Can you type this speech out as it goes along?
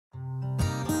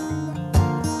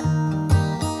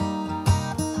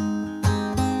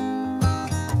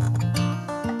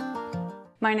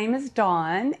My name is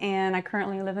Dawn, and I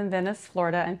currently live in Venice,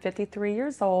 Florida. I'm 53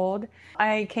 years old.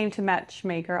 I came to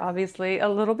Matchmaker, obviously, a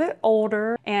little bit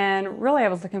older, and really I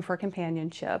was looking for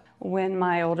companionship. When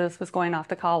my oldest was going off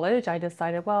to college, I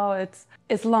decided, well, it's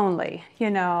lonely. You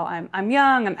know, I'm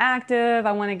young, I'm active,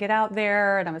 I want to get out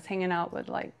there, and I was hanging out with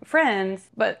like friends,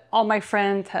 but all my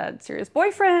friends had serious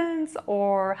boyfriends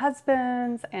or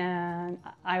husbands, and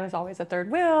I was always a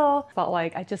third wheel. Felt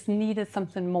like I just needed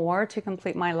something more to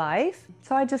complete my life.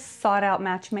 So I just sought out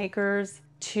matchmakers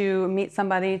to meet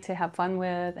somebody to have fun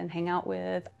with and hang out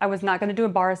with. I was not going to do a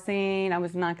bar scene. I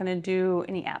was not going to do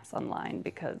any apps online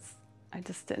because I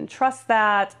just didn't trust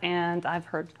that. And I've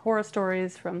heard horror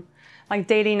stories from like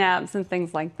dating apps and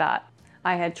things like that.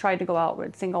 I had tried to go out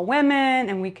with single women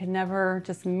and we could never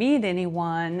just meet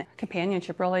anyone.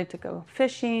 Companionship really to go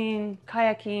fishing,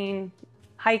 kayaking,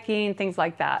 hiking, things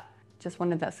like that. Just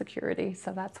wanted that security.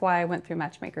 So that's why I went through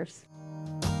matchmakers.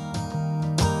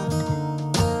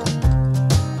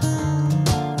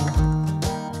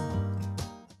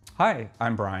 Hi,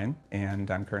 I'm Brian,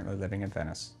 and I'm currently living in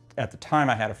Venice. At the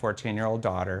time, I had a 14-year-old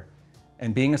daughter,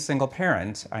 and being a single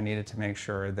parent, I needed to make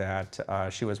sure that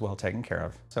she was well taken care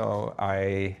of. So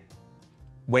I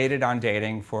waited on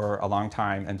dating for a long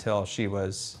time until she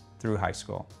was through high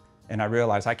school. And I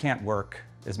realized I can't work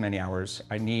as many hours.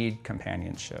 I need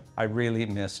companionship. I really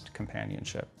missed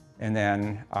companionship. And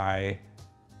then I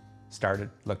started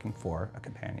looking for a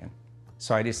companion.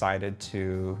 So I decided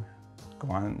to go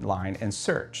online and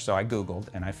search. So I Googled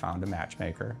and I found a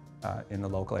matchmaker in the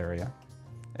local area.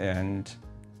 And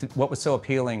what was so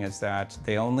appealing is that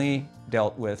they only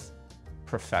dealt with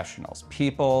professionals,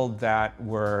 people that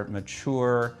were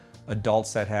mature,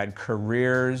 adults that had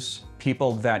careers,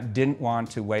 people that didn't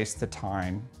want to waste the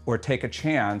time or take a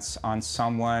chance on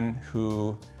someone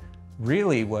who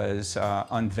really was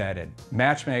unvetted.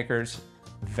 Matchmakers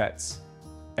vets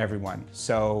everyone.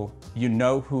 So you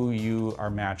know who you are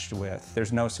matched with.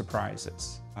 There's no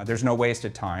surprises. There's no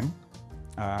wasted time.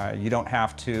 You don't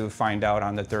have to find out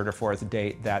on the third or fourth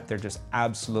date that they're just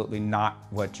absolutely not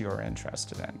what you're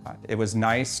interested in. It was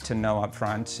nice to know up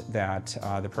front that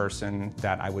the person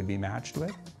that I would be matched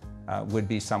with would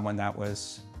be someone that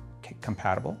was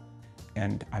compatible.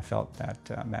 And I felt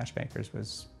that Matchmakers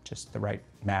was just the right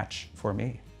match for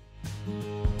me.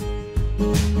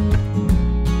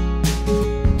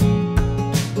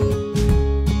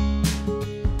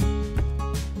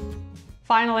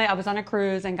 Finally, I was on a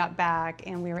cruise and got back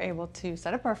and we were able to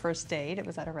set up our first date. It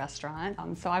was at a restaurant.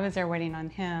 So I was there waiting on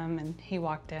him and he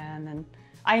walked in and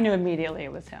I knew immediately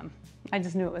it was him. I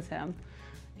just knew it was him.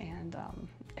 And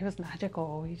it was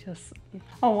magical. We just,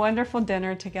 a wonderful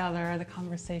dinner together. The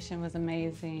conversation was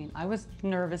amazing. I was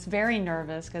nervous, very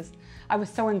nervous, because I was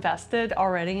so invested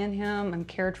already in him and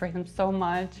cared for him so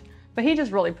much. But he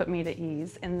just really put me to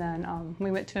ease. And then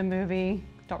we went to a movie.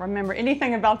 Don't remember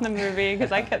anything about the movie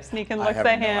because I kept sneaking looks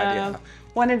at him.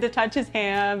 Wanted to touch his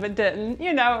hand, but didn't.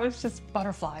 You know, it was just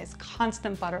butterflies,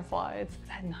 constant butterflies.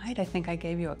 That night, I think I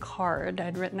gave you a card.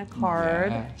 I'd written a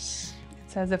card. Yes.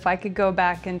 It says, if I could go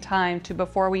back in time to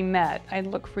before we met, I'd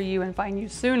look for you and find you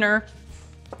sooner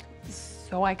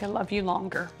so I could love you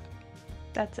longer.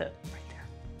 That's it right there.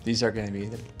 These are going to be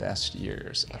the best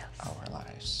years of our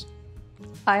lives.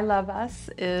 I love us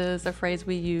is a phrase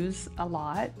we use a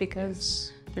lot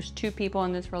because there's two people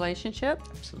in this relationship.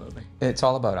 Absolutely. It's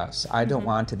all about us. I don't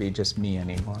want to be just me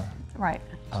anymore. Right.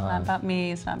 It's not about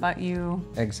me, it's not about you.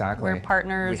 Exactly. We're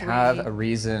partners. We have a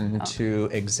reason to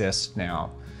exist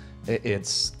now.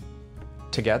 It's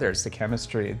together, it's the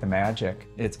chemistry, the magic.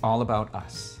 It's all about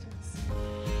us.